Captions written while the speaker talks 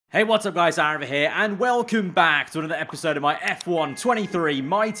Hey, what's up guys, aarava here, and welcome back to another episode of my F1 23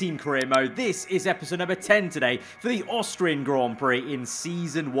 My Team Career Mode. This is episode number 10 today for the Austrian Grand Prix in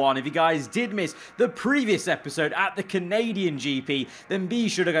Season 1. If you guys did miss the previous episode at the Canadian GP, then be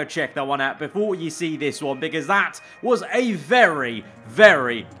sure to go check that one out before you see this one, because that was a very,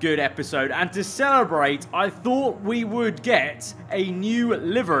 very good episode. And to celebrate, I thought we would get a new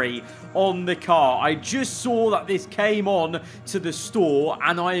livery on the car. I just saw that this came on to the store,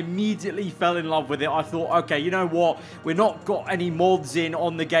 and I immediately fell in love with it. I thought, okay, you know what? We're not got any mods in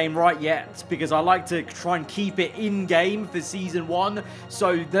on the game right yet because I like to try and keep it in-game for Season 1.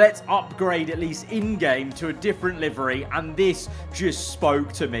 So let's upgrade at least in-game to a different livery, and this just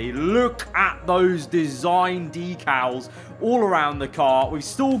spoke to me. Look at those design decals all around the car. We've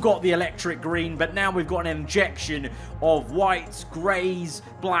still got the electric green, but now we've got an injection of whites, greys,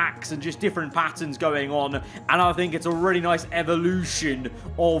 blacks, and just different patterns going on. And I think it's a really nice evolution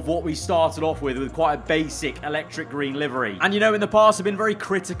of what we started off with quite a basic electric green livery. And you know, in the past I've been very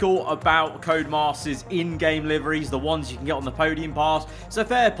critical about Codemasters in-game liveries, the ones you can get on the podium pass. So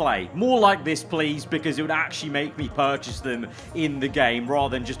fair play. More like this, please, because it would actually make me purchase them in the game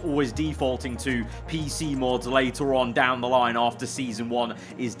rather than just always defaulting to PC mods later on down the line after Season 1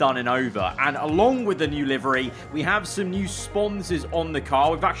 is done and over. And along with the new livery, we have some new sponsors on the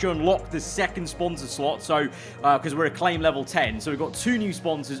car. We've actually unlocked the second sponsor slot, so because we're acclaim level 10, so we've got two new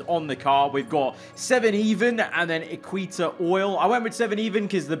sponsors on the car. We've got 7 Even and then Equator Oil. I went with 7 Even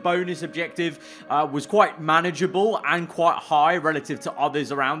because the bonus objective was quite manageable and quite high relative to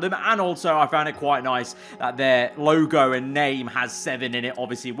others around them, and also I found it quite nice that their logo and name has 7 in it.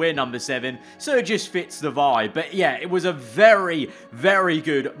 Obviously we're number 7, so it just fits the vibe. But yeah, it was a very, very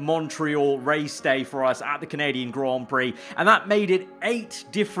good Montreal race day for us at the Canadian Grand Prix, and that made it 8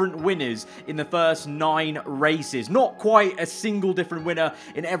 different winners in the first 9 races. Not quite a single different winner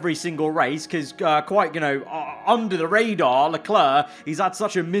in every single race, because quite, you know, under the radar, Leclerc, he's had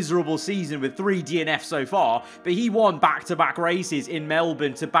such a miserable season with 3 DNFs so far, but he won back-to-back races in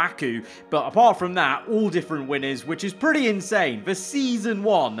Melbourne to Baku. But apart from that, all different winners, which is pretty insane. For Season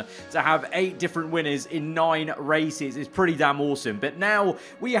 1 to have 8 different winners in 9 races is pretty damn awesome. But now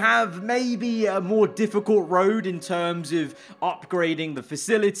we have maybe a more difficult road in terms of upgrading the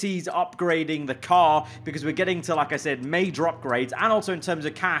facilities, upgrading the car, because we're getting to, like I said, major upgrades. And also in terms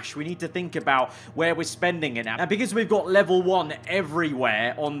of cash, we need to think about where we're spending it now. And because we've got level 1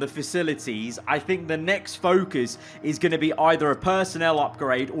 everywhere on the facilities, I think the next focus is going to be either a personnel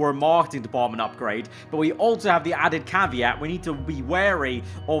upgrade or a marketing department upgrade. But we also have the added caveat, we need to be wary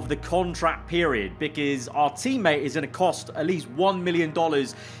of the contract period, because our teammate is going to cost at least $1 million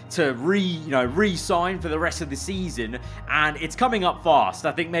to re-sign for the rest of the season, and it's coming up fast.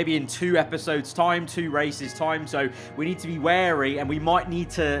 I think maybe in 2 episodes time, 2 races time, so we need to be wary, and we might need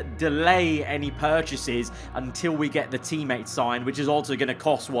to delay any purchases until we get the teammate signed, which is also going to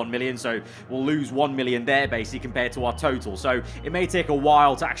cost 1 million, so we'll lose 1 million there basically compared to our total. So it may take a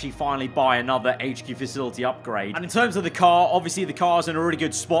while to actually finally buy another HQ facility upgrade. And in terms of the car, obviously the car's in a really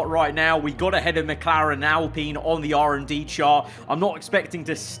good spot right now. We got ahead of McLaren and Alpine on the R&D chart. I'm not expecting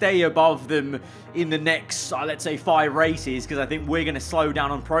to stay above them in the next, let's say, 5 races, because I think we're going to slow down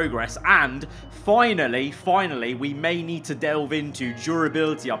on progress. And finally, we may need to delve into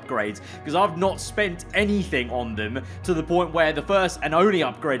durability upgrades, because I've not spent anything on them to the point where the first and only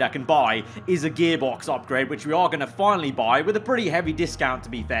upgrade I can buy is a gearbox upgrade, which we are going to finally buy with a pretty heavy discount, to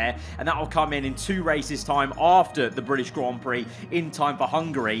be fair, and that will come in 2 races time after the British Grand Prix, in time for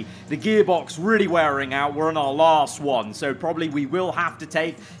Hungary. The gearbox really wearing out. We're on our last one, so probably we will have to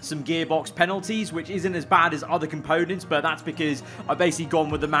take some gearbox penalties, which isn't as bad as other components, but that's because I've basically gone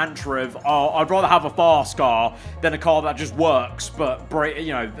with the mantra of, I'd rather have a fast car than a car that just works, but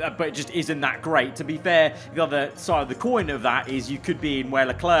it just isn't that great. To be fair, the other side of the coin of that is you could be in where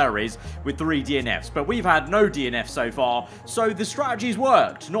Leclerc is with 3 DNFs, but we've had no DNFs so far, so the strategy's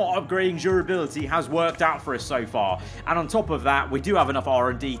worked. Not upgrading durability has worked out for us so far. And on top of that, we do have enough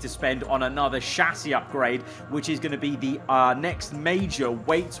R&D to spend on another chassis upgrade, which is going to be the next major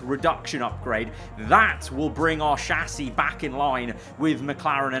weight reduction upgrade. That will bring our chassis back in line with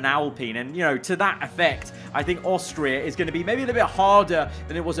McLaren and Alpine. And, you know, to that effect, I think Austria is going to be maybe a little bit harder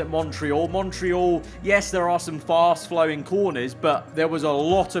than it was at Montreal. Montreal, yes, there are some fast-flowing corners, but there was a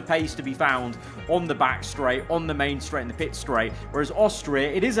lot of pace to be found on the back straight, on the main straight, and the pit straight. Whereas Austria,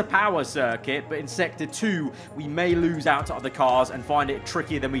 it is a power circuit, but in Sector 2, we may lose out to other cars and find it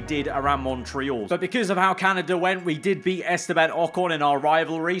trickier than we did around Montreal. But because of how Canada went, we did beat Esteban Ocon in our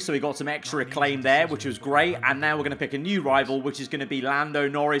rivalry, so we got some extra acclaim there, which was great. And now we're going to pick a new rival, which is going to be Lando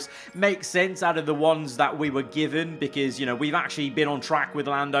Norris. Makes sense out of the ones that we were given, because, you know, we've actually been on track with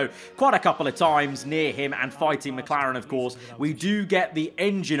Lando quite a couple of times near him and fighting McLaren, of course. We do get the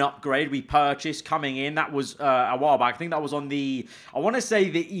engine upgrade we purchased coming in. That was a while back. I think that was on the, I want to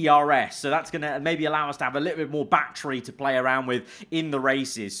say the ERS. So that's going to maybe allow us to have a little bit more battery to play around with in the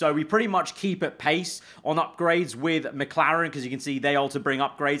races. So we pretty much keep at pace on upgrades with McLaren, because you can see they also bring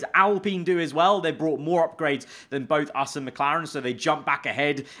upgrades. Alpine do as well. They brought more upgrades than both us and McLaren, so they jump back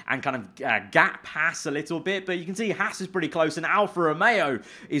ahead and kind of gap Haas a little bit. But you can see Haas is pretty close, and Alfa Romeo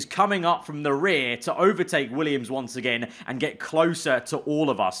is coming up from the rear to overtake Williams once again and get closer to all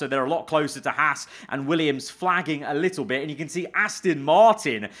of us. So they're a lot closer to Haas, and Williams flagging a little bit. And you can see Aston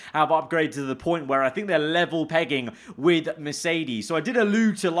Martin have upgraded to the point where I think they're level pegging with Mercedes. So I did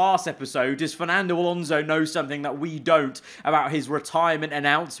allude to last episode, does Fernando Alonso know something that we don't about his retirement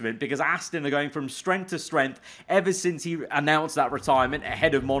announcement? Because Aston are going from strength to strength ever since he announced that retirement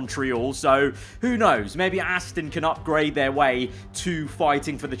ahead of Montreal. So who knows? Maybe Aston can upgrade their way to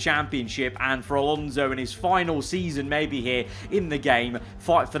fighting for the championship, and for Alonso in his final season maybe here in the game,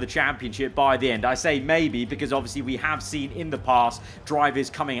 fight for the championship by the end. I say maybe because obviously we have seen in the past drivers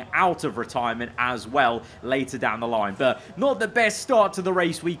coming out of retirement as well later down the line. But not the best start to the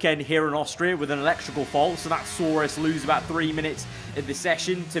race weekend here in Austria with an electrical fault, so that saw us lose about 3 minutes in the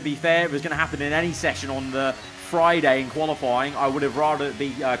session. To be fair, it was going to happen in any session on the Friday in qualifying. I would have rather it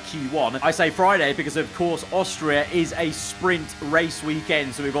be Q1. I say Friday because, of course, Austria is a sprint race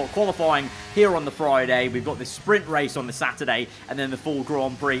weekend. So we've got qualifying here on the Friday. We've got the sprint race on the Saturday, and then the full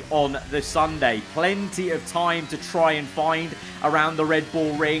Grand Prix on the Sunday. Plenty of time to try and find around the Red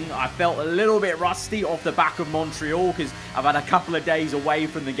Bull Ring. I felt a little bit rusty off the back of Montreal because I've had a couple of days away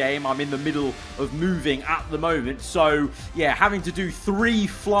from the game. I'm in the middle of moving at the moment. So, yeah, having to do 3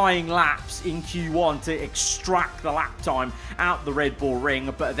 flying laps in Q1 to extract the lap time out the Red Bull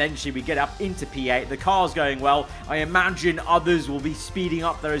Ring, but eventually we get up into P8. The car's going well. I imagine others will be speeding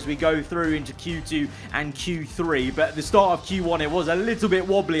up there as we go through into Q2 and Q3, but at the start of Q1 it was a little bit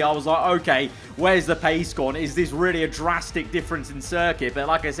wobbly. I was like, okay, where's the pace gone? Is this really a drastic difference in circuit? But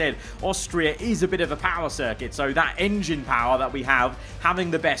like I said, Austria is a bit of a power circuit, so that engine power that we have,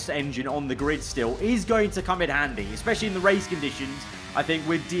 having the best engine on the grid still, is going to come in handy, especially in the race conditions. I think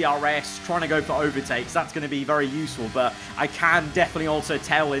with DRS, trying to go for overtakes, that's going to be very useful. But I can definitely also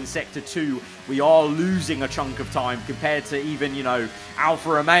tell in Sector 2, we are losing a chunk of time compared to even, you know, Alfa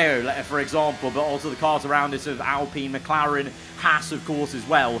Romeo, for example, but also the cars around us of Alpine, McLaren, Haas, of course, as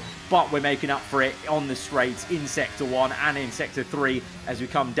well. But we're making up for it on the straights in Sector 1 and in Sector 3 as we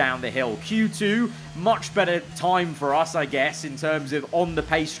come down the hill. Q2, much better time for us, I guess, in terms of on the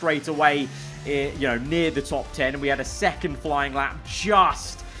pace straight away, you know, near the top 10. We had a second flying lap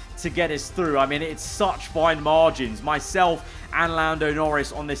just to get us through. I mean, it's such fine margins. Myself and Lando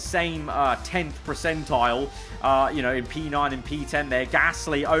Norris on the same 10th percentile, you know, in P9 and P10 there.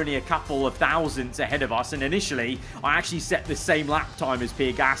 Gasly only a couple of thousandths ahead of us, and initially I actually set the same lap time as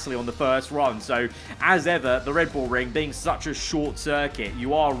Pierre Gasly on the first run. So as ever, the Red Bull Ring being such a short circuit,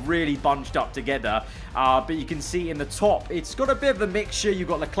 you are really bunched up together. But you can see in the top, it's got a bit of a mixture. You've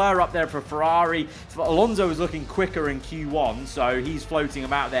got Leclerc up there for Ferrari. Alonso is looking quicker in Q1, so he's floating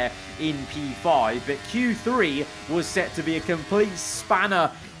about there in P5. But Q3 was set to be a complete spanner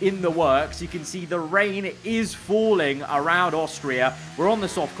in the works. You can see the rain is falling around Austria. We're on the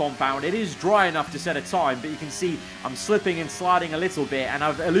soft compound. It is dry enough to set a time, but you can see I'm slipping and sliding a little bit, and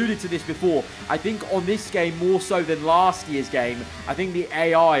I've alluded to this before. I think on this game, more so than last year's game, I think the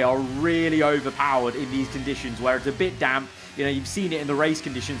AI are really overpowered in these conditions where it's a bit damp. You know, you've seen it in the race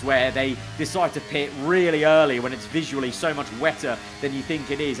conditions where they decide to pit really early when it's visually so much wetter than you think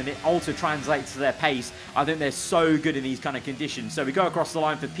it is, and it also translates to their pace. I think they're so good in these kind of conditions. So we go across the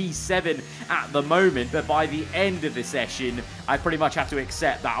line for P7 at the moment, but by the end of the session, I pretty much have to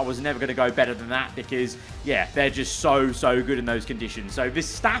accept that I was never going to go better than that because, yeah, they're just so good in those conditions. So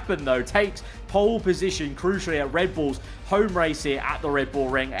Verstappen, though, takes pole position, crucially, at Red Bull's home race here at the Red Bull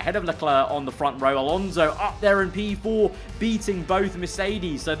Ring, ahead of Leclerc on the front row. Alonso up there in P4, beating both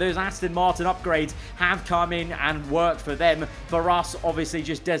Mercedes. So those Aston Martin upgrades have come in and worked for them. For us, obviously,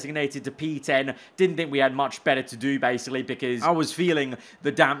 just designated to P10. Didn't think we had much better to do, basically, because I was feeling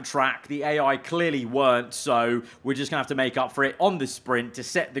the damp track. The AI clearly weren't, so we're just going to have to make up for it on the sprint to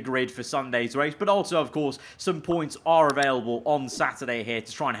set the grid for Sunday's race. But also, of course, some points are available on Saturday here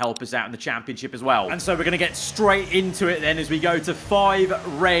to try and help us out in the championship as well. And so we're going to get straight into it then as we go to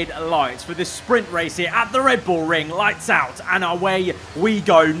 5 red lights for this sprint race here at the Red Bull Ring. Lights out. out, and away we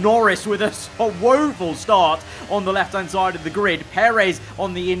go. Norris with a woeful start on the left-hand side of the grid. Perez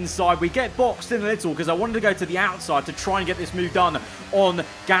on the inside. We get boxed in a little because I wanted to go to the outside to try and get this move done on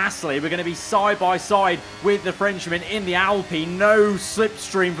Gasly. We're going to be side by side with the Frenchman in the Alpine. No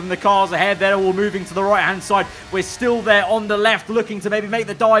slipstream from the cars ahead. They're all moving to the right-hand side. We're still there on the left, looking to maybe make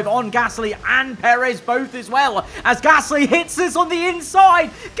the dive on Gasly and Perez both as well, as Gasly hits us on the inside.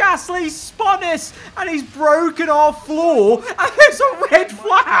 Gasly spun us, and he's broken our floor, and there's a red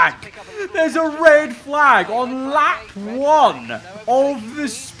flag. There's a red flag on lap 1 of the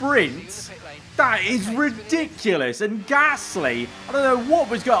sprint. That is ridiculous. And Gasly, I don't know what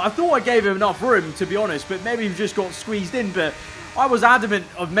was going on. I thought I gave him enough room, to be honest, but maybe he just got squeezed in. But I was adamant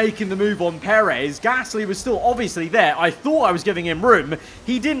of making the move on Perez. Gasly was still obviously there. I thought I was giving him room.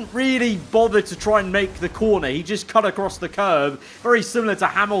 He didn't really bother to try and make the corner. He just cut across the curb, very similar to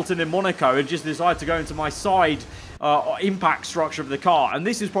Hamilton in Monaco, and just decided to go into my side impact structure of the car. And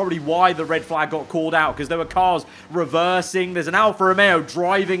this is probably why the red flag got called out, because there were cars reversing. There's an Alfa Romeo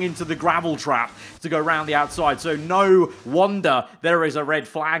driving into the gravel trap to go around the outside. So no wonder there is a red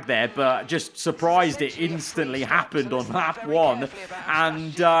flag there, but just surprised it instantly happened on lap 1.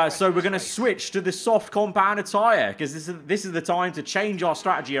 And so we're going to switch to the soft compounder tyre, because this is the time to change our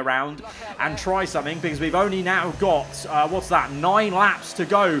strategy around and try something, because we've only now got, 9 laps to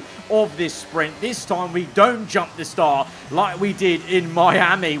go of this sprint. This time we don't jump the start like we did in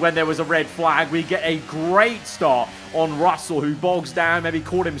Miami when there was a red flag. We get a great start on Russell, who bogs down, maybe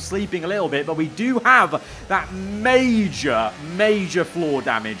caught him sleeping a little bit, but we do have that major floor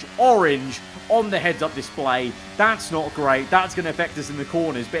damage. Orange on the heads-up display. That's not great. That's going to affect us in the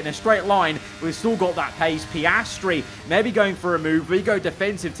corners. But in a straight line, we've still got that pace. Piastri maybe going for a move. We go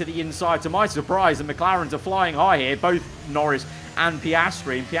defensive to the inside. To my surprise, the McLarens are flying high here. Both Norris and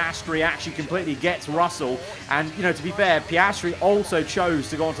Piastri. And Piastri actually completely gets Russell. And, you know, to be fair, Piastri also chose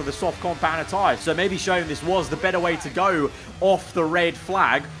to go onto the soft compounder tyre. So maybe showing this was the better way to go off the red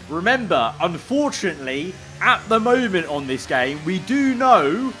flag. Remember, unfortunately, at the moment on this game, we do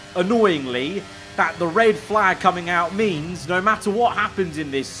know, annoyingly, that the red flag coming out means no matter what happens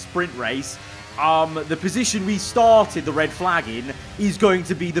in this sprint race, the position we started the red flag in is going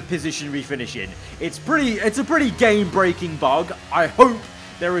to be the position we finish in. It's a pretty game-breaking bug. I hope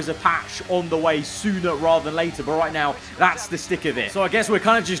there is a patch on the way sooner rather than later, but right now, that's the stick of it. So I guess we're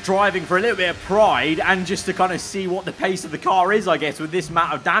kind of just driving for a little bit of pride and just to kind of see what the pace of the car is, I guess, with this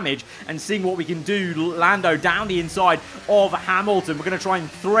amount of damage and seeing what we can do. Lando down the inside of Hamilton. We're going to try and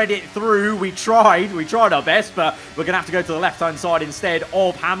thread it through. We tried our best, but we're going to have to go to the left-hand side instead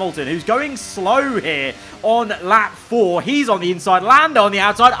of Hamilton, who's going slow here on lap 4. He's on the inside, Lando on the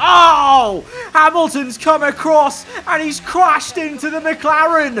outside. Oh! Hamilton's come across and he's crashed into the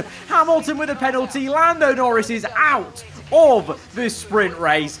McLaren. Hamilton with a penalty. Lando Norris is out of this sprint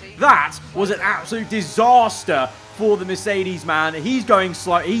race. That was an absolute disaster for the Mercedes man. He's going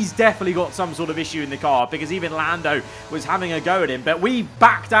slow. He's definitely got some sort of issue in the car, because even Lando was having a go at him. But we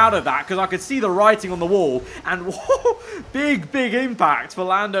backed out of that because I could see the writing on the wall. And whoa, big impact for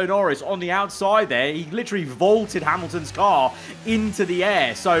Lando Norris on the outside there. He literally vaulted Hamilton's car into the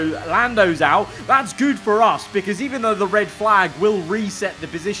air. So Lando's out. That's good for us, because even though the red flag will reset the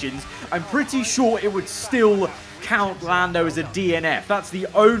positions, I'm pretty sure it would still count Lando as a DNF. That's the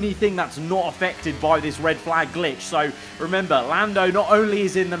only thing that's not affected by this red flag glitch. So remember, Lando not only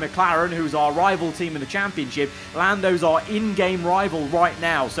is in the McLaren, who's our rival team in the championship, Lando's our in-game rival right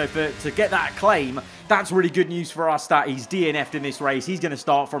now. So to get that claim, that's really good news for us that he's DNF'd in this race. He's going to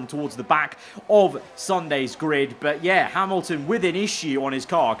start from towards the back of Sunday's grid. But yeah, Hamilton with an issue on his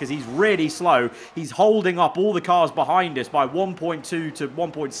car because he's really slow. He's holding up all the cars behind us by 1.2 to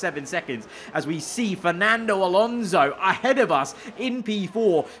 1.7 seconds as we see Fernando Alonso ahead of us in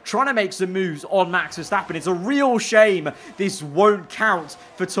P4 trying to make some moves on Max Verstappen. It's a real shame this won't count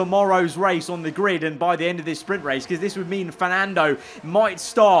for tomorrow's race on the grid and by the end of this sprint race, because this would mean Fernando might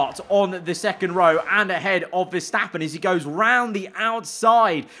start on the second row and ahead of Verstappen as he goes round the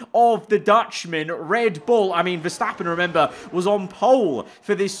outside of the Dutchman. Red Bull, I mean Verstappen, remember, was on pole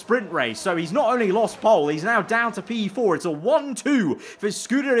for this sprint race, so he's not only lost pole, he's now down to P4. It's a 1-2 for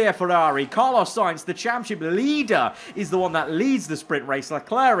Scuderia Ferrari. Carlos Sainz, the championship leader, is the one that leads the sprint race.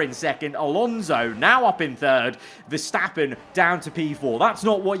 Leclerc in second, Alonso now up in third, Verstappen down to P4. That's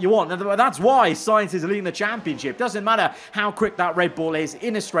not what you want. That's why Sainz is leading the championship. Doesn't matter how quick that Red Bull is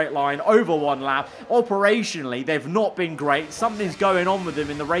in a straight line over one lap. operationally, they've not been great. Something's going on with them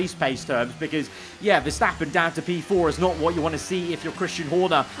in the race pace terms because, yeah, Verstappen down to P4 is not what you want to see if you're Christian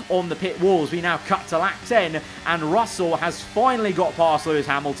Horner on the pit walls. We now cut to lap 10, and Russell has finally got past Lewis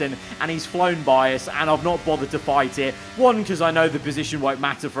Hamilton, and he's flown by us, and I've not bothered to fight it. One, because I know the position won't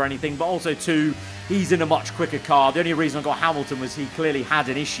matter for anything, but also two, he's in a much quicker car. The only reason I got Hamilton was he clearly had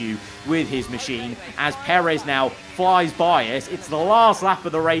an issue with his machine. As Perez now flies by us. It's the last lap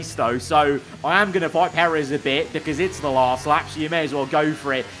of the race, though, so I am going to fight Perez a bit because it's the last lap, so you may as well go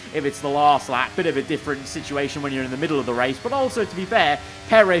for it if it's the last lap. Bit of a different situation when you're in the middle of the race, but also, to be fair,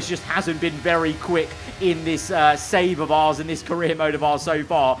 Perez just hasn't been very quick in this save of ours, in this career mode of ours so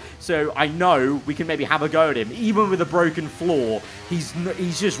far, so I know we can maybe have a go at him. Even with a broken floor, he's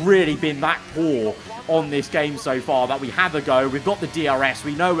just really been that poor on this game so far that we have a go. We've got the DRS.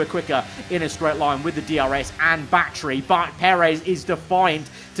 We know we're quicker in a straight line with the DRS and battery, but Perez is defiant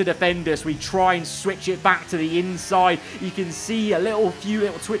to defend us. We try and switch it back to the inside. You can see a few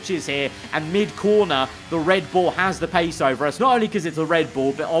little twitches here, and mid-corner, the Red Bull has the pace over us, not only because it's a Red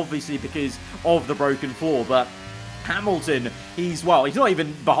Bull, but obviously because of the broken floor. But Hamilton, he's not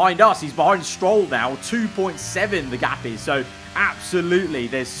even behind us, he's behind Stroll now. 2.7 the gap is, so absolutely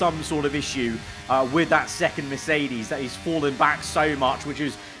there's some sort of issue with that second Mercedes, that he's fallen back so much, which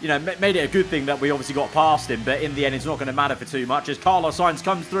is, you know, made it a good thing that we obviously got past him, but in the end it's not going to matter for too much as Carlos Sainz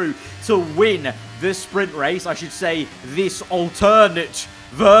comes through to win the sprint race. I should say this alternate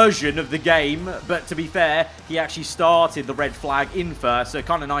version of the game, but to be fair, he actually started the red flag in first, so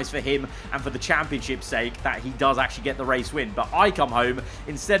kind of nice for him and for the championship's sake that he does actually get the race win. But I come home,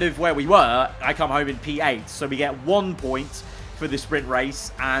 instead of where we were, I come home in P8, so we get 1 point for the sprint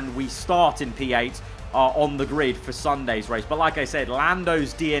race, and we start in P8 on the grid for Sunday's race. But like I said,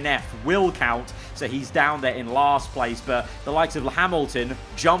 Lando's DNF will count, so he's down there in last place, but the likes of Hamilton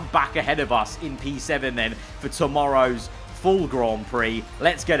jump back ahead of us in P7 then for tomorrow's full Grand Prix.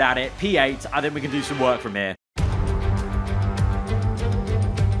 Let's get at it. P8, I think we can do some work from here.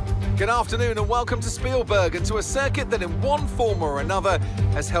 Good afternoon and welcome to Spielberg, and to a circuit that in one form or another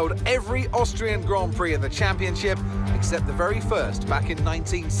has held every Austrian Grand Prix in the championship except the very first back in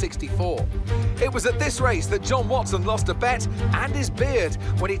 1964. It was at this race that John Watson lost a bet and his beard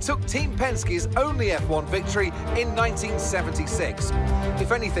when he took Team Penske's only F1 victory in 1976.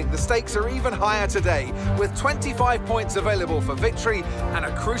 If anything, the stakes are even higher today, with 25 points available for victory and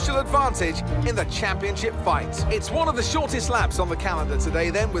a crucial advantage in the championship fight. It's one of the shortest laps on the calendar today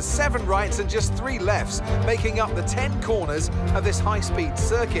then, with 7 rights and just 3 lefts, making up the 10 corners of this high-speed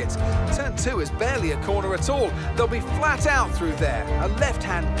circuit. Turn 2 is barely a corner at all. They'll be flat out through there, a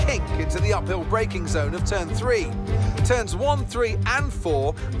left-hand kink into the uphill braking zone of Turn 3. Turns 1, 3 and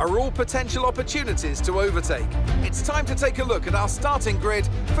 4 are all potential opportunities to overtake. It's time to take a look at our starting grid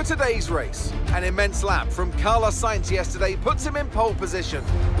for today's race. An immense lap from Carlos Sainz yesterday puts him in pole position,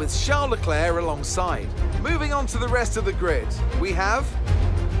 with Charles Leclerc alongside. Moving on to the rest of the grid, we have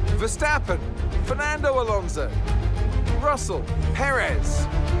Verstappen, Fernando Alonso, Russell, Perez,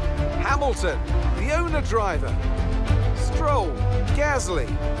 Hamilton, the owner driver, Stroll, Gasly,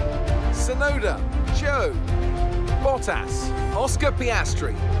 Tsunoda, Joe, Bottas, Oscar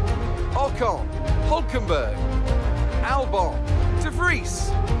Piastri, Ocon, Hulkenberg, Albon, De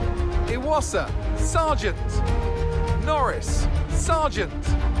Vries, Iwasa, Sargent, Norris, Sargent.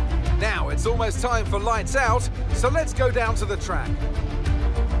 Now it's almost time for lights out, so let's go down to the track.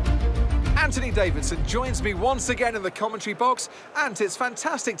 Anthony Davidson joins me once again in the commentary box, and it's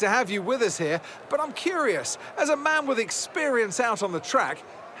fantastic to have you with us here, but I'm curious, as a man with experience out on the track,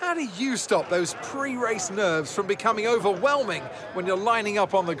 how do you stop those pre-race nerves from becoming overwhelming when you're lining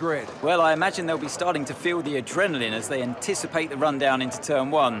up on the grid? Well, I imagine they'll be starting to feel the adrenaline as they anticipate the run down into turn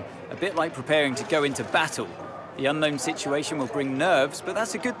 1, a bit like preparing to go into battle. The unknown situation will bring nerves, but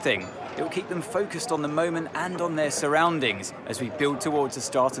that's a good thing. It will keep them focused on the moment and on their surroundings as we build towards the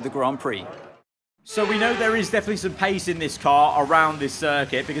start of the Grand Prix. So we know there is definitely some pace in this car around this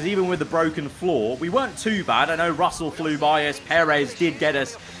circuit, because even with the broken floor, we weren't too bad. I know Russell flew by us, Perez did get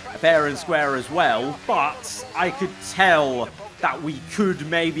us fair and square as well, but I could tell that we could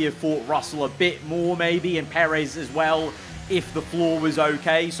maybe have fought Russell a bit more maybe, and Perez as well, if the floor was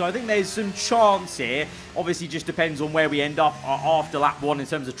okay. So I think there's some chance here obviously just depends on where we end up after lap 1 in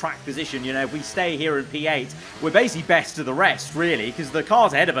terms of track position. You know, if we stay here in P8, we're basically best of the rest, really, because the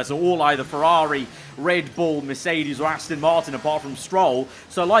cars ahead of us are all either Ferrari, Red Bull, Mercedes or Aston Martin apart from Stroll.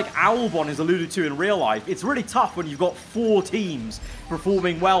 So like Albon is alluded to in real life, it's really tough when you've got 4 teams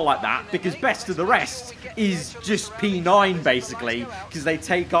performing well like that, because best of the rest is just P9 basically, because they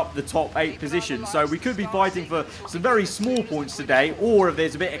take up the top 8 positions. So we could be fighting for some very small points today, or if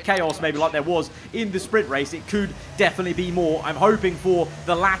there's a bit of chaos maybe like there was in the sprint race, it could definitely be more. I'm hoping for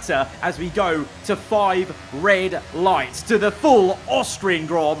the latter as we go to 5 red lights to the full Austrian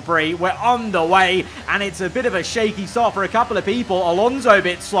Grand Prix. We're underway, and it's a bit of a shaky start for a couple of people. Alonso a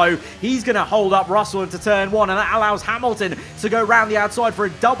bit slow. He's going to hold up Russell into turn 1, and that allows Hamilton to go round the outside for a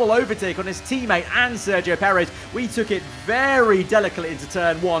double overtake on his teammate and Sergio Perez. We took it very delicately into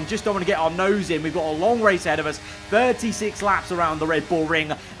turn 1. Just don't want to get our nose in. We've got a long race ahead of us, 36 laps around the Red Bull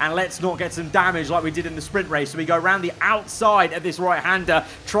ring, and let's not get some damage like we did in the sprint race. So we go around the outside of this right-hander,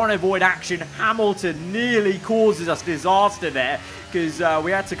 trying to avoid action. Hamilton nearly causes us disaster there, because we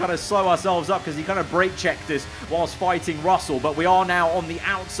had to kind of slow ourselves up because he kind of brake checked us whilst fighting Russell. But we are now on the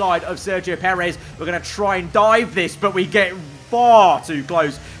outside of Sergio Perez. We're going to try and dive this, but we get far too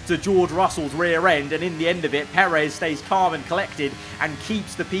close to George Russell's rear end, and in the end of it, Perez stays calm and collected and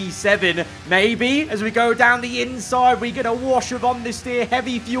keeps the P7. Maybe as we go down the inside, we get a wash of on this steer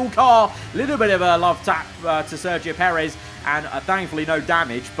heavy fuel car. Little bit of a love tap to Sergio Perez, and thankfully no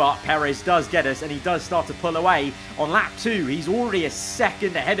damage, but Perez does get us, and he does start to pull away on lap 2. He's already a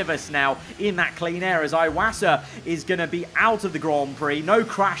second ahead of us now in that clean air, as Iwasa is going to be out of the Grand Prix. No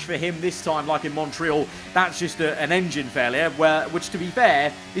crash for him this time like in Montreal. That's just an engine failure, which to be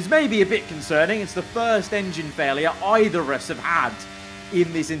fair is maybe a bit concerning. It's the first engine failure either of us have had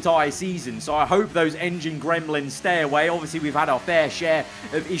in this entire season, so I hope those engine gremlins stay away. Obviously we've had our fair share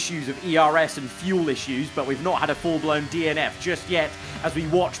of issues of ERS and fuel issues, but we've not had a full-blown DNF just yet, as we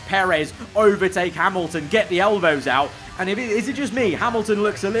watch Perez overtake Hamilton, get the elbows out. And is it just me? Hamilton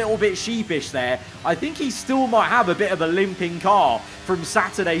looks a little bit sheepish there. I think he still might have a bit of a limping car from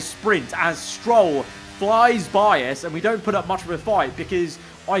Saturday's sprint, as Stroll flies by us and we don't put up much of a fight, because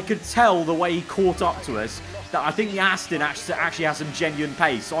I could tell the way he caught up to us that I think the Aston actually has some genuine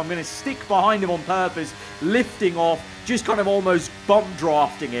pace. So I'm going to stick behind him on purpose, lifting off, just kind of almost bump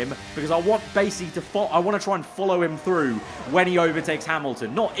drafting him, because I want basically to I want to try and follow him through when he overtakes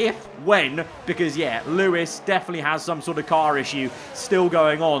Hamilton. Not if, when, because yeah, Lewis definitely has some sort of car issue still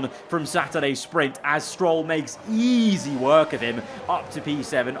going on from Saturday's sprint, as Stroll makes easy work of him up to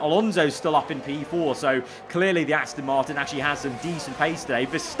P7. Alonso's still up in P4, so clearly the Aston Martin actually has some decent pace today.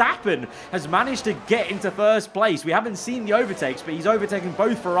 Verstappen has managed to get into first place. We haven't seen the overtakes, but he's overtaken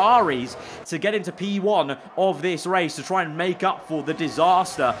both Ferraris to get into P1 of this race, to try and make up for the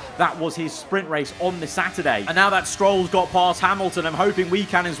disaster that was his sprint race on the Saturday. And now that Stroll's got past Hamilton, I'm hoping we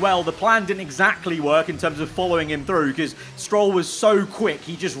can as well. The plan didn't exactly work in terms of following him through, because Stroll was so quick.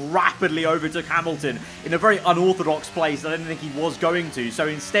 He just rapidly overtook Hamilton in a very unorthodox place that I didn't think he was going to. So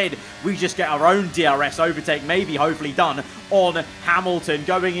instead, we just get our own DRS overtake, maybe hopefully done, on Hamilton,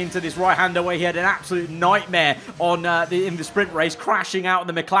 going into this right-hander where he had an absolute nightmare on in the sprint race, crashing out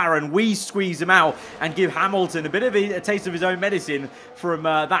in the McLaren. We squeeze him out and give Hamilton a bit of a taste of his own medicine from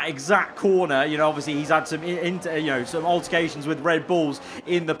that exact corner. You know, obviously he's had some some altercations with Red Bulls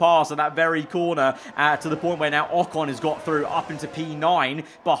in the past at that very corner, to the point where now Ocon has got through up into P9.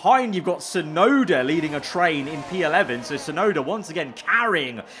 Behind you've got Tsunoda leading a train in P11, so Tsunoda once again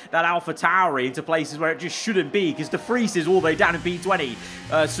carrying that AlphaTauri into places where it just shouldn't be, because De Vries is all the way down in P20.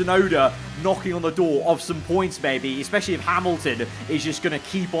 Tsunoda knocking on the door of some points maybe, especially if Hamilton is just going to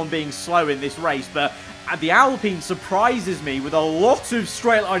keep on being slow in this race. But the Alpine surprises me with a lot of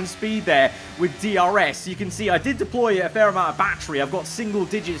straight line speed there with DRS. You can see I did deploy a fair amount of battery. I've got single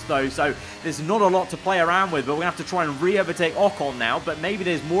digits though, so there's not a lot to play around with, but we're going to have to try and re-overtake Ocon now. But maybe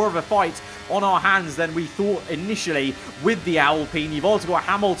there's more of a fight on our hands than we thought initially with the Alpine. You've also got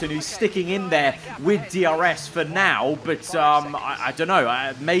Hamilton, who's sticking in there with DRS for now, but I don't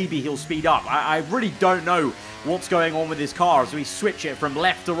know, maybe he'll speed up. I really don't know what's going on with his car as we switch it from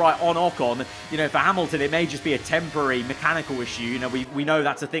left to right on Ocon. You know, for Hamilton, it may just be a temporary mechanical issue. You know, we know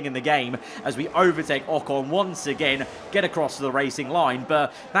that's a thing in the game, as we overtake Ocon once again, get across to the racing line.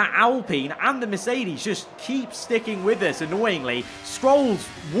 But that Alpine and the Mercedes just keep sticking with us, annoyingly. Stroll's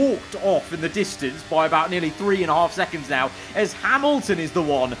walked off in the distance by about nearly 3.5 seconds now, as Hamilton is the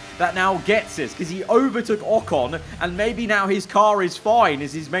one that now gets us, because he overtook Ocon, and maybe now his car is fine,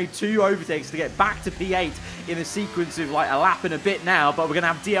 as he's made 2 overtakes to get back to P8 in the sequence of like a lap and a bit now, but we're going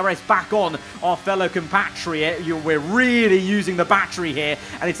to have DRS back on our fellow compatriot. We're really using the battery here,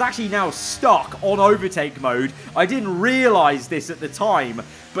 and it's actually now stuck on overtake mode. I didn't realize this at the time,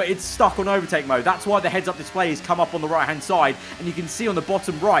 but it's stuck on overtake mode. That's why the heads-up display has come up on the right-hand side, and you can see on the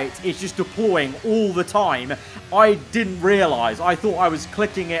bottom right, it's just deploying all the time. I didn't realize. I thought I was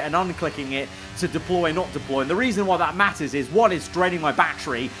clicking it and unclicking it to deploy, not deploy. And the reason why that matters is, one, it's draining my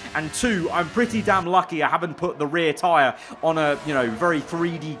battery, and two, I'm pretty damn lucky I haven't put the rear tyre on a, very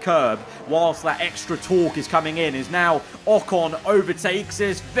 3D curb whilst that extra torque is coming in. Is now Ocon overtakes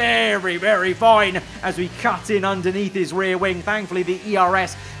us very, very fine as we cut in underneath his rear wing. Thankfully, the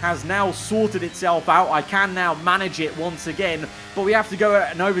ERS has now sorted itself out. I can now manage it once again, but we have to go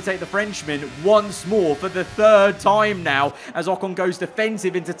and overtake the Frenchman once more for the third time now as Ocon goes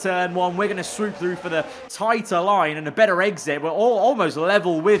defensive into turn one. We're going to swoop through for the tighter line and a better exit. We're almost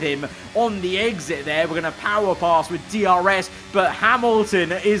level with him on the exit there. We're going to power pass with DRS, but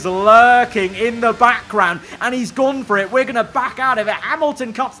Hamilton is lurking in the background and he's gone for it. We're going to back out of it.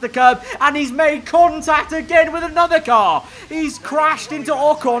 Hamilton cuts the curb and he's made contact again with another car. He's crashed into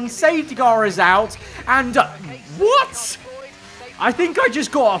Ocon. Safety car is out, and what? I think I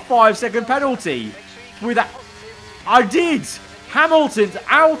just got a 5-second penalty with that. I did. Hamilton's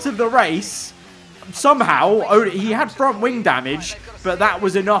out of the race somehow. He had front wing damage, but that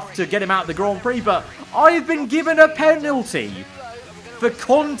was enough to get him out of the Grand Prix. But I've been given a penalty for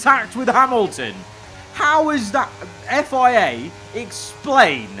contact with Hamilton. How is that? FIA,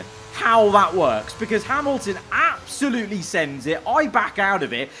 explain how that works, because Hamilton absolutely sends it. I back out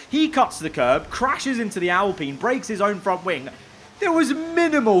of it. He cuts the curb, crashes into the Alpine, breaks his own front wing. There was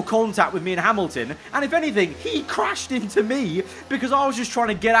minimal contact with me and Hamilton, and if anything, he crashed into me because I was just trying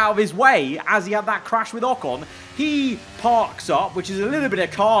to get out of his way as he had that crash with Ocon. He parks up, which is a little bit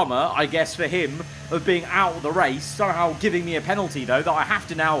of karma, I guess, for him of being out of the race, somehow giving me a penalty, though, that I have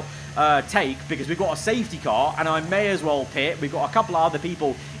to now take because we've got a safety car and I may as well pit. We've got a couple of other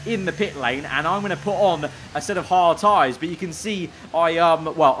people in the pit lane and I'm going to put on a set of hard tyres, but you can see I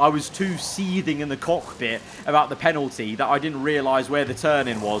was too seething in the cockpit about the penalty that I didn't realise where the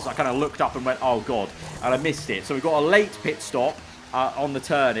turn-in was. I kind of looked up and went, oh god, and I missed it. So we've got a late pit stop on the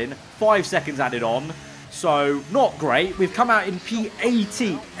turn-in, 5 seconds added on, so not great. We've come out in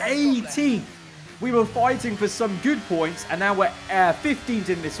P18, 18th. We were fighting for some good points, and now we're 15th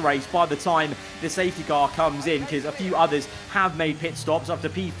in this race by the time the safety car comes in, because a few others have made pit stops up to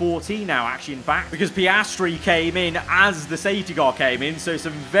P14 now, actually, in fact, because Piastri came in as the safety car came in, so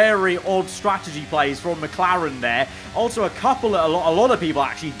some very odd strategy plays from McLaren there. Also, a lot of people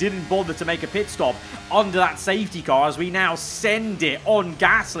actually didn't bother to make a pit stop under that safety car as we now send it on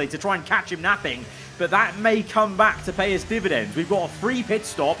Gasly to try and catch him napping, but that may come back to pay us dividends. We've got a free pit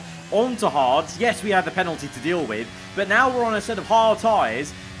stop onto hards. Yes, we had the penalty to deal with, but now we're on a set of hard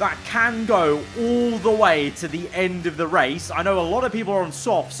tyres that can go all the way to the end of the race. I know a lot of people are on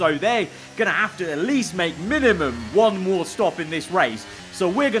soft, so they're going to have to at least make minimum one more stop in this race. So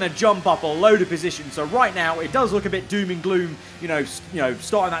we're going to jump up a load of positions. So right now, it does look a bit doom and gloom,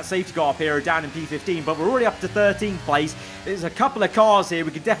 starting that safety car up here down in P15, but we're already up to 13th place. There's a couple of cars here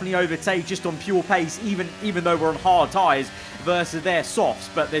we could definitely overtake just on pure pace, even though we're on hard tyres versus their softs.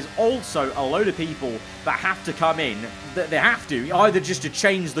 But there's also a load of people that have to come in. They have to, either just to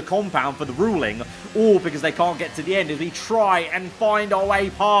change the compound for the ruling, or because they can't get to the end as we try and find our way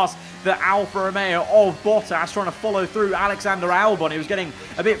past the Alfa Romeo of Bottas, trying to follow through Alexander Albon. It was getting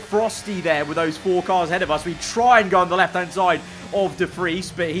a bit frosty there with those 4 cars ahead of us. We try and go on the left-hand side of De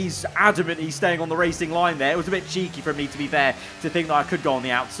Vries, but he's adamant he's staying on the racing line there. It was a bit cheeky for me, to be fair, to think that I could go on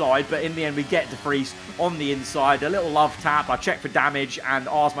the outside, but in the end we get De Vries on the inside. A little love tap. I checked for damage and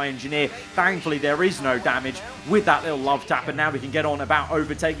asked my engineer. Thankfully there is no damage with that little love tap, and now we can get on about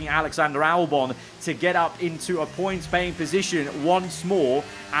overtaking Alexander Albon to get up into a points-paying position once more.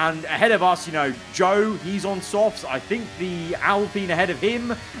 And ahead of us, Joe, he's on softs. I think the Alpine ahead of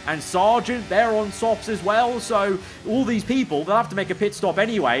him and Sargent, they're on softs as well. So all these people, they'll have to make a pit stop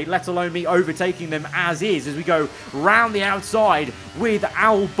anyway, let alone me overtaking them as we go round the outside with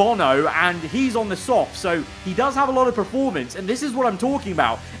Albono, and he's on the soft. So he does have a lot of performance, and this is what I'm talking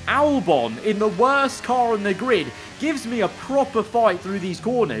about. Albon, in the worst car on the grid, gives me a proper fight through these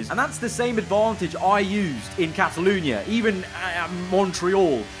corners, and that's the same advantage I used in Catalonia, even at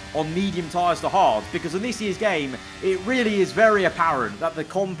Montreal, on medium tyres to hard, because in this year's game, it really is very apparent that the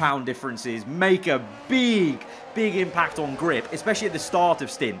compound differences make a big impact on grip, especially at the start of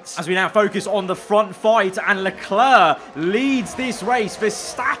stints. As we now focus on the front fight, and Leclerc leads this race.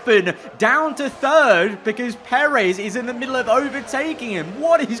 Verstappen down to third because Perez is in the middle of overtaking him.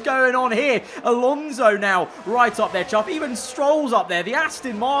 What is going on here? Alonso now right up there, Chuff. Even Stroll's up there. The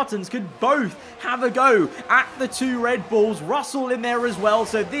Aston Martins could both have a go at the two Red Bulls. Russell in there as well.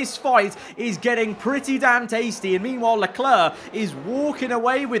 So this fight is getting pretty damn tasty. And meanwhile, Leclerc is walking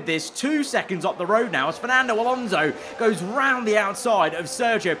away with this 2 seconds up the road now as Fernando Alonso goes round the outside of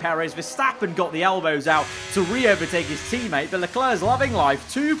Sergio Perez. Verstappen got the elbows out to re-overtake his teammate, but Leclerc's loving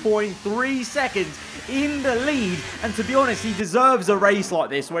life, 2.3 seconds in the lead. And to be honest, he deserves a race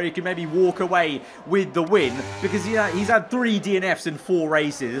like this where he can maybe walk away with the win, because he's had 3 DNFs in 4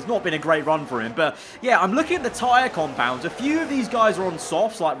 races. It's not been a great run for him. But yeah, I'm looking at the tyre compounds. A few of these guys are on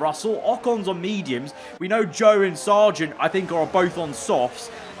softs, like Russell. Ocon's on mediums. We know Joe and Sargent, I think, are both on softs.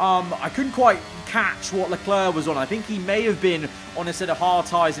 I couldn't quite catch what Leclerc was on. I think he may have been on a set of hard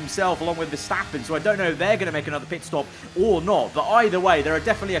tyres himself along with Verstappen, so I don't know if they're going to make another pit stop or not. But either way, there are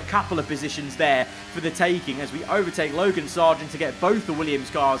definitely a couple of positions there for the taking as we overtake Logan Sargent to get both the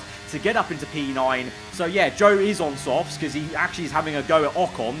Williams cars to get up into P9. So yeah, Joe is on softs because he actually is having a go at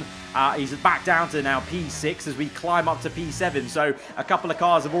Ocon. He's back down to now P6 as we climb up to P7. So a couple of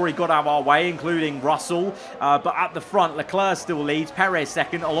cars have already got out of our way, including Russell. But at the front, Leclerc still leads. Perez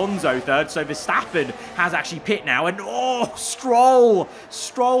second, Alonso third. So Verstappen has actually pit now. And oh, Stroll!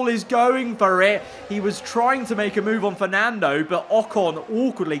 Stroll is going for it. He was trying to make a move on Fernando, but Ocon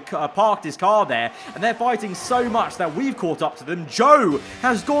awkwardly parked his car there. And they're fighting so much that we've caught up to them. Joe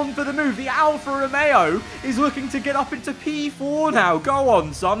has gone for the move. The Alfa Romeo is looking to get up into P4 now. Go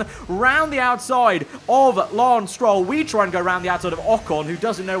on, son. Round the outside of Lance Stroll. We try and go around the outside of Ocon, who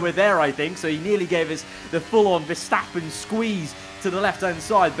doesn't know we're there, I think. So he nearly gave us the full-on Verstappen squeeze to the left-hand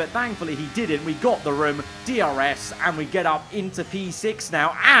side, but thankfully he didn't. We got the room, DRS, and we get up into P6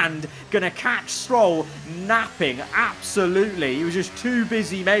 now, and gonna catch Stroll napping. Absolutely. He was just too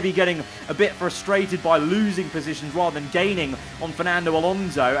busy, maybe getting a bit frustrated by losing positions rather than gaining on Fernando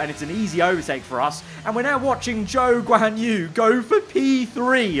Alonso, and it's an easy overtake for us. And we're now watching Zhou Guanyu go for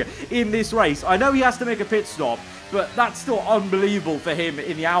P3 in this race. I know he has to make a pit stop, but that's still unbelievable for him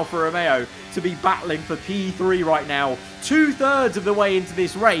in the Alfa Romeo to be battling for P3 right now. 2/3 of the way into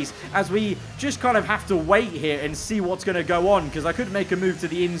this race as we just kind of have to wait here and see what's going to go on, because I couldn't make a move to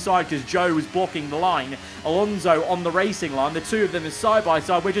the inside because Joe was blocking the line. Alonso on the racing line. The two of them is side by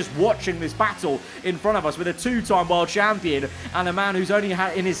side. We're just watching this battle in front of us with a 2-time world champion and a man who's only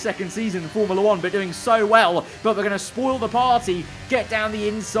had in his 2nd season in Formula 1 but doing so well. But we're going to spoil the party, get down the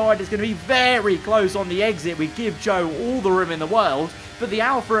inside. It's going to be very close on the exit. We give Joe all the room in the world. But the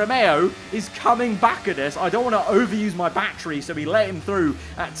Alfa Romeo is coming back at us. I don't want to overuse my battery, so we let him through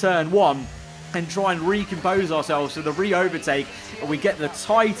at turn 1 and try and recompose ourselves to the re-overtake. We get the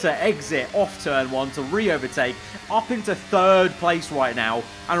tighter exit off turn 1 to re-overtake up into 3rd place right now.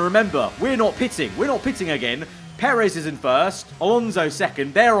 And remember, we're not pitting. We're not pitting again. Perez is in 1st, Alonso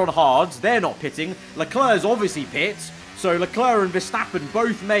 2nd. They're on hards. They're not pitting. Leclerc's obviously pits. So Leclerc and Verstappen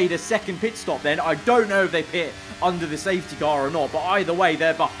both made a 2nd pit stop then. I don't know if they pit under the safety car or not, but either way,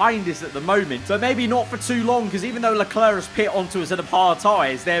 they're behind us at the moment. But maybe not for too long, because even though Leclerc has pit onto a set of hard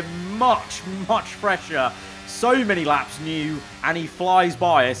tyres, they're much fresher. So many laps new, and he flies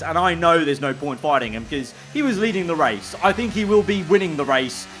by us, and I know there's no point fighting him because he was leading the race. I think he will be winning the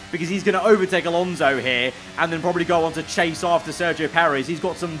race because he's going to overtake Alonso here and then probably go on to chase after Sergio Perez. He's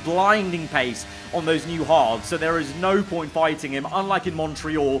got some blinding pace on those new hards, so there is no point fighting him. Unlike in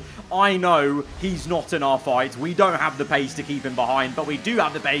Montreal, I know he's not in our fight. We don't have the pace to keep him behind, but we do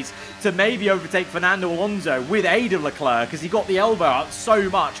have the pace to maybe overtake Fernando Alonso with aid of Leclerc because he got the elbow out so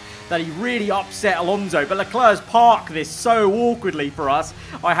much that he really upset Alonso. But Leclerc's parked this so awkwardly for us.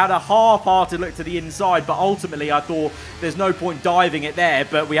 I had a half-hearted look to the inside, but ultimately I thought there's no point diving it there.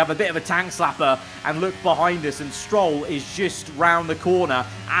 But we have a bit of a tank slapper and look behind us, and Stroll is just round the corner,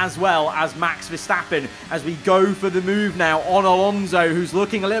 as well as Max Verstappen, as we go for the move now on Alonso, who's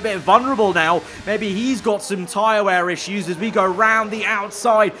looking a little bit vulnerable now. Maybe he's got some tyre wear issues as we go round the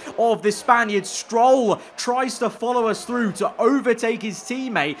outside of the Spaniard. Stroll tries to follow us through to overtake his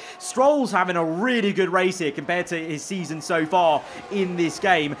teammate. Stroll's having a really good race here compared to his season so far in this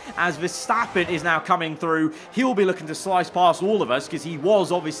game, as Verstappen is now coming through. He'll be looking to slice past all of us because he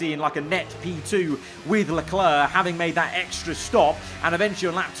was obviously in like a net P2 with Leclerc, having made that extra stop, and eventually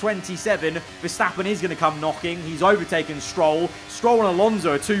on lap 27, Verstappen is going to come knocking. He's overtaken Stroll. Stroll and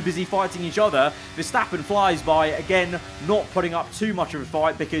Alonso are too busy fighting each other. Verstappen flies by, again, not putting up too much of a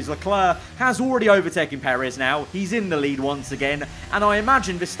fight because Leclerc has already overtaken Perez now. He's in the lead once again, and I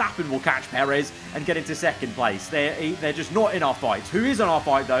imagine Verstappen will catch Perez and get into second place. They're just not in our fight. Who is in our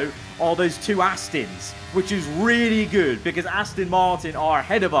fight, though, are those two Astons, which is really good because Aston Martin are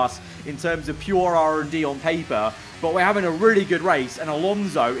ahead of us in terms of pure R&D on paper, but we're having a really good race, and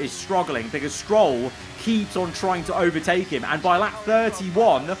Alonso is struggling because Stroll keeps on trying to overtake him, and by lap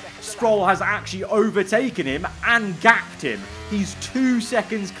 31, Stroll has actually overtaken him and gapped him. He's 2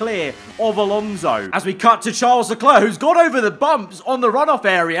 seconds clear of Alonso. As we cut to Charles Leclerc, who's got over the bumps on the runoff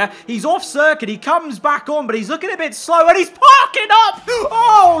area. He's off circuit, he comes back on, but he's looking a bit slow, and he's parking up!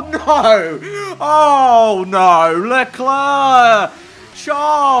 Oh no! Oh no! Leclerc!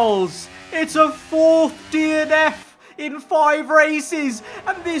 Charles! It's a 4th DNF in 5 races,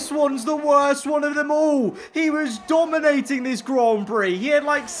 and this one's the worst one of them all. He was dominating this Grand Prix. He had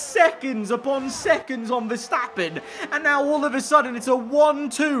like seconds upon seconds on Verstappen, and now all of a sudden it's a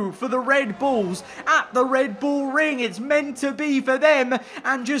 1-2 for the Red Bulls at the Red Bull Ring. It's meant to be for them,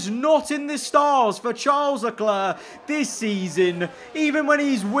 and just not in the stars for Charles Leclerc this season. Even when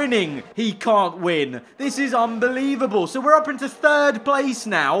he's winning, he can't win. This is unbelievable. So we're up into 3rd place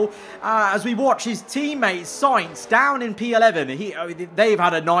now, as we watch his teammate Sainz down in P11. They've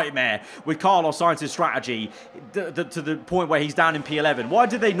had a nightmare with Carlos Sainz's strategy to the point where he's down in P11. Why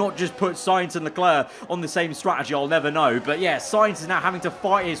did they not just put Sainz and Leclerc on the same strategy? I'll never know. But yeah, Sainz is now having to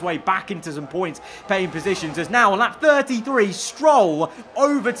fight his way back into some points paying positions, as now on lap 33, Stroll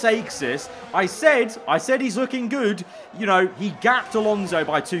overtakes us. I said he's looking good. You know, he gapped Alonso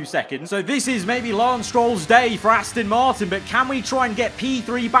by 2 seconds. So this is maybe Lance Stroll's day for Aston Martin, but can we try and get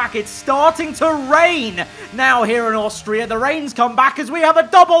P3 back? It's starting to rain now here in Austria. The rain's come back as we have a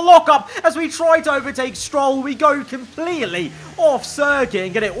double lockup. As we try to overtake Stroll, we go completely off circuit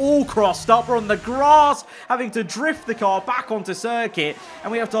and get it all crossed up. We're on the grass, having to drift the car back onto circuit,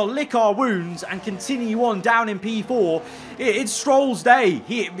 and we have to lick our wounds and continue on down in P4. It's Stroll's day.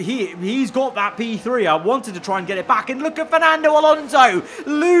 He's got that P3. I wanted to try and get it back, and look at Fernando Alonso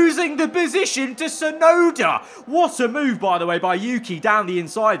losing the position to Tsunoda. What a move, by the way, by Yuki down the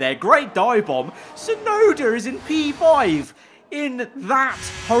inside there. Great dive bomb. Tsunoda is in P5 in that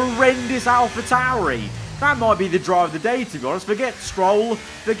horrendous AlphaTauri. That might be the drive of the day, to be honest. Forget Stroll,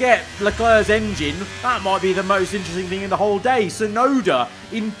 forget Leclerc's engine. That might be the most interesting thing in the whole day. Tsunoda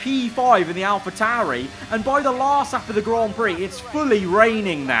in P5 in the AlphaTauri. And by the last lap of the Grand Prix, it's fully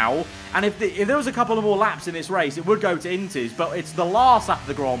raining now. And if there was a couple of more laps in this race, it would go to Inters. But it's the last lap of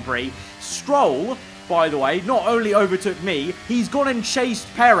the Grand Prix. Stroll, by the way, not only overtook me, he's gone and chased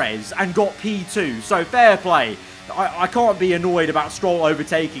Perez and got P2. So fair play. I can't be annoyed about Stroll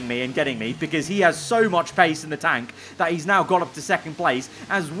overtaking me and getting me, because he has so much pace in the tank that he's now got up to 2nd place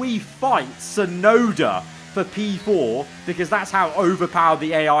as we fight Tsunoda for P4, because that's how overpowered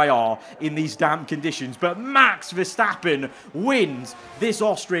the AI are in these damp conditions. But Max Verstappen wins this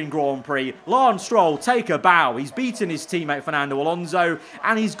Austrian Grand Prix. Lance Stroll, take a bow. He's beaten his teammate Fernando Alonso,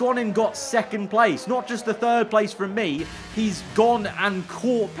 and he's gone and got 2nd place. Not just the 3rd place from me, he's gone and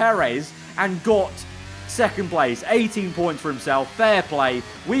caught Perez and got 2nd place, 18 points for himself. Fair play.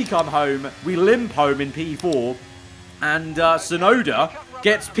 We come home, we limp home in P4, and Tsunoda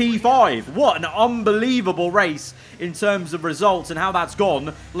gets P5. What an unbelievable race in terms of results and how that's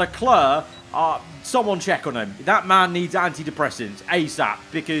gone. Leclerc, someone check on him. That man needs antidepressants ASAP,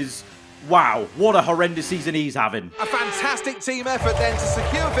 because wow, what a horrendous season he's having. A fantastic team effort then to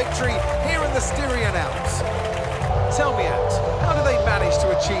secure victory here in the Styrian Alps. Tell me, Ant, how do they manage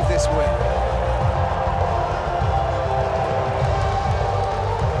to achieve this win?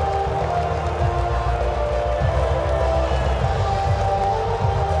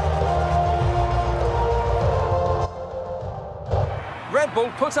 Red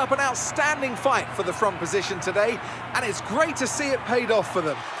Bull put up an outstanding fight for the front position today, and it's great to see it paid off for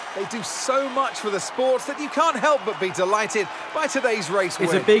them. They do so much for the sport that you can't help but be delighted by today's race win.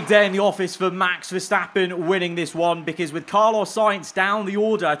 It's a big day in the office for Max Verstappen winning this one, because with Carlos Sainz down the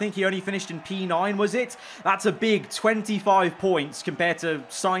order, I think he only finished in P9, was it? That's a big 25 points compared to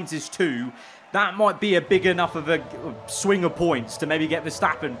Sainz's 2. That might be a big enough of a swing of points to maybe get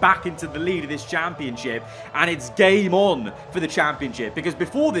Verstappen back into the lead of this championship. And it's game on for the championship, because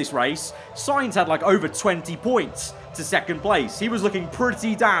before this race, Sainz had like over 20 points. to second place. He was looking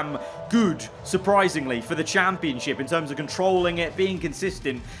pretty damn good, surprisingly, for the championship in terms of controlling it, being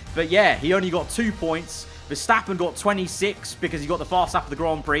consistent. But yeah, he only got 2 points. Verstappen got 26 because he got the fast lap of the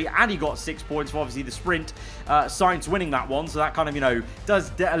Grand Prix, and he got 6 points for obviously the sprint. Sainz winning that one, so that kind of, you know,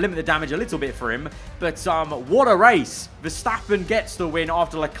 does limit the damage a little bit for him. But what a race. Verstappen gets the win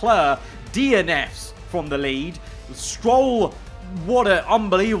after Leclerc DNFs from the lead. Stroll, what an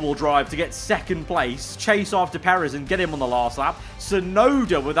unbelievable drive to get second place, chase after Perez and get him on the last lap.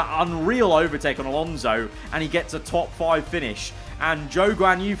 Tsunoda with that unreal overtake on Alonso, and he gets a top 5 finish. And Zhou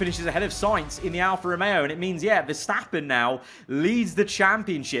Guanyu finishes ahead of Sainz in the Alfa Romeo. And it means, yeah, Verstappen now leads the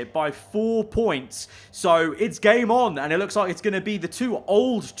championship by 4 points. So it's game on. And it looks like it's going to be the two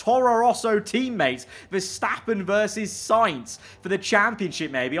old Toro Rosso teammates, Verstappen versus Sainz, for the championship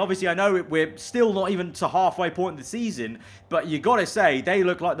maybe. Obviously, I know we're still not even to halfway point of the season. But you got to say, they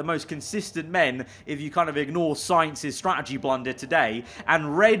look like the most consistent men if you kind of ignore Sainz's strategy blunder today.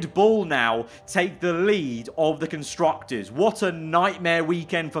 And Red Bull now take the lead of the constructors. What a nightmare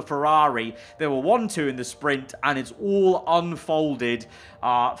weekend for Ferrari. They were 1-2 in the sprint, and it's all unfolded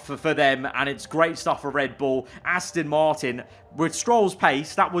for them, and it's great stuff for Red Bull. Aston Martin, with Stroll's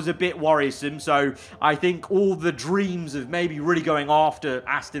pace, that was a bit worrisome, so I think all the dreams of maybe really going after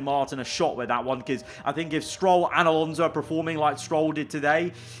Aston Martin are shot with that one, because I think if Stroll and Alonso are performing like Stroll did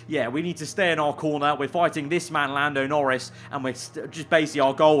today, yeah, we need to stay in our corner. We're fighting this man, Lando Norris, and we're just basically,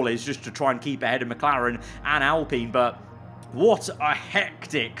 our goal is just to try and keep ahead of McLaren and Alpine. But what a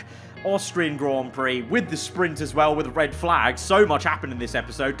hectic Austrian Grand Prix with the sprint as well, with the red flag. So much happened in this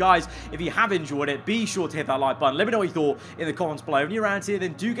episode. Guys, if you have enjoyed it, be sure to hit that like button. Let me know what you thought in the comments below. If you're around here,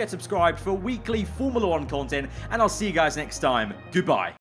 then do get subscribed for weekly Formula 1 content, and I'll see you guys next time. Goodbye.